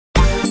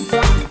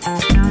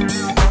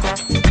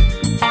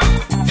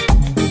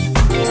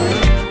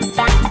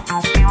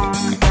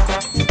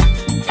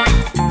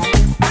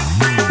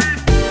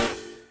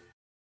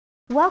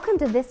Welcome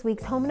to this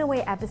week's Home and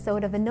Away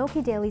episode of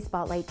Anokhi Daily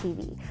Spotlight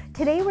TV.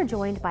 Today we're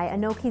joined by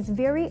Anokhi's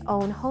very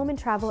own home and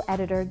travel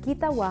editor,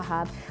 Geeta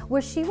Wahab,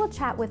 where she will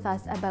chat with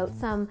us about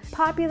some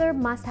popular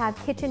must-have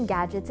kitchen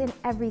gadgets in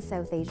every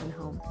South Asian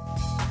home.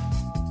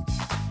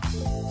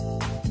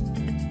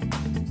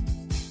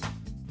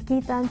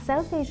 Geeta, in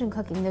South Asian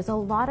cooking, there's a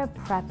lot of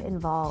prep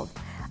involved.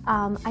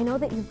 I know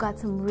that you've got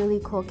some really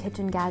cool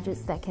kitchen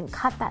gadgets that can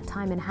cut that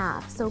time in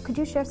half. So could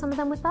you share some of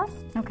them with us?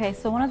 Okay,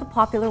 so one of the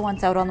popular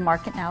ones out on the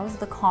market now is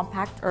the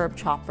compact herb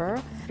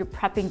chopper. You're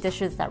prepping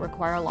dishes that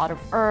require a lot of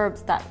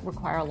herbs, that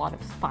require a lot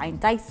of fine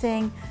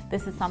dicing.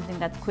 This is something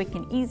that's quick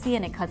and easy,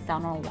 and it cuts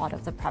down on a lot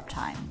of the prep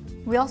time.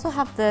 We also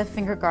have the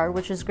finger guard,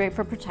 which is great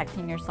for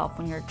protecting yourself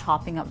when you're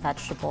chopping up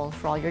vegetables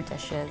for all your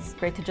dishes.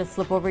 Great to just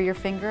slip over your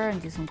finger and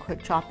do some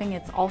quick chopping.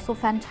 It's also a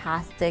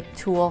fantastic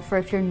tool for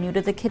if you're new to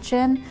the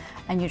kitchen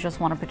and you just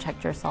want to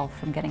protect yourself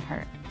from getting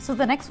hurt. So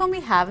the next one we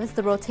have is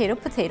the rotato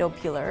potato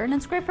peeler, and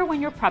it's great for when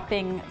you're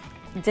prepping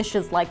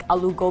dishes like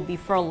aloo gobi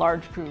for a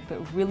large group. It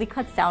really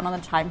cuts down on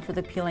the time for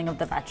the peeling of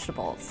the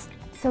vegetables.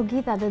 So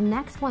Geeta, the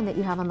next one that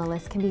you have on the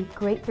list can be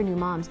great for new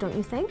moms, don't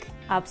you think?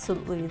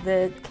 Absolutely.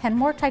 The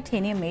Kenmore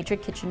Titanium Major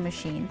Kitchen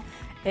Machine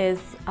is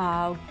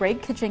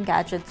great kitchen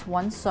gadgets,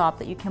 one stop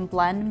that you can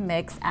blend,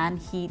 mix, and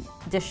heat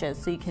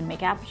dishes. So you can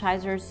make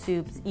appetizers,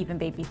 soups, even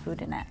baby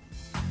food in it.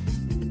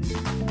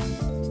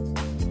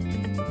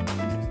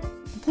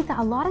 Geeta,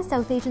 a lot of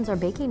South Asians are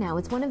baking now.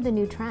 It's one of the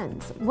new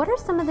trends. What are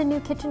some of the new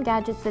kitchen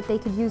gadgets that they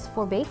could use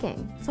for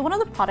baking? So one of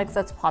the products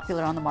that's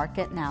popular on the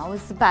market now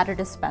is the batter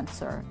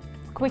dispenser.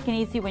 Quick and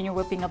easy when you're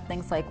whipping up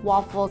things like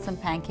waffles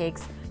and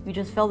pancakes. You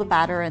just fill the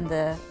batter in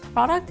the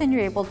product and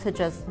you're able to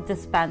just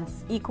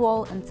dispense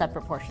equal and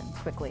separate portions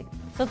quickly.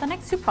 So the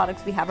next two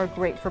products we have are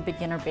great for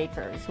beginner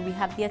bakers. So we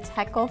have the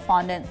Ateco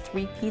Fondant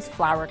 3-piece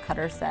flour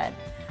cutter set,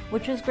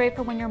 which is great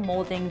for when you're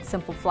molding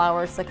simple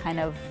flours to kind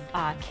of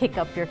kick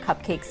up your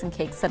cupcakes and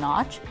cakes a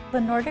notch. The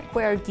Nordic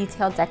Ware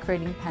Detail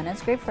Decorating Pen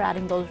is great for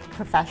adding those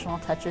professional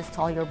touches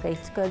to all your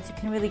baked goods. You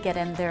can really get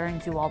in there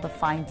and do all the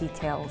fine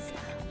details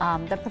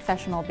that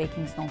professional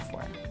baking is known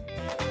for.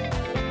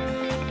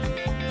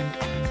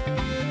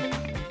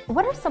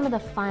 What are some of the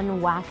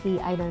fun,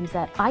 wacky items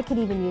that I could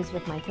even use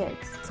with my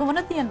kids? So one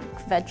of the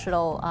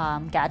unconventional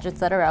gadgets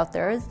that are out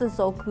there is the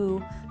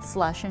Zoku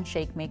slush and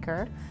shake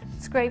maker.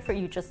 It's great for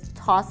you just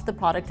toss the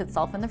product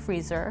itself in the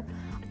freezer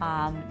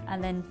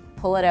and then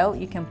pull it out.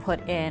 You can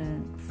put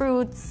in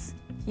fruits,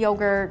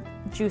 yogurt,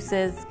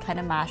 juices, kind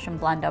of mash and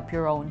blend up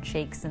your own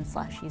shakes and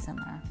slushies in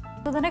there.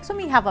 So the next one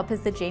we have up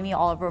is the Jamie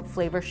Oliver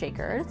Flavor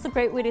Shaker. It's a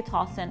great way to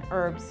toss in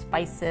herbs,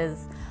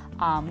 spices,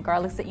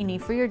 garlics that you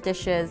need for your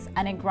dishes,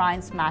 and it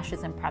grinds,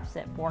 mashes, and preps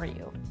it for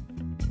you.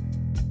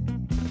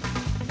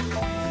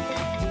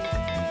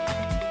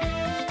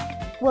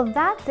 Well,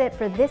 that's it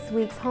for this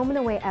week's Home and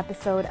Away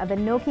episode of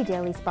Anokhi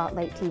Daily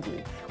Spotlight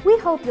TV. We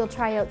hope you'll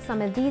try out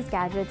some of these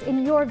gadgets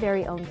in your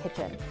very own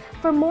kitchen.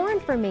 For more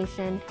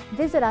information,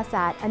 visit us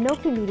at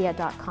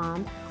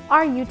anokhimedia.com,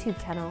 our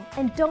YouTube channel,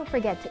 and don't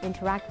forget to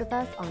interact with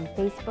us on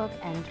Facebook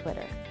and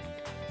Twitter.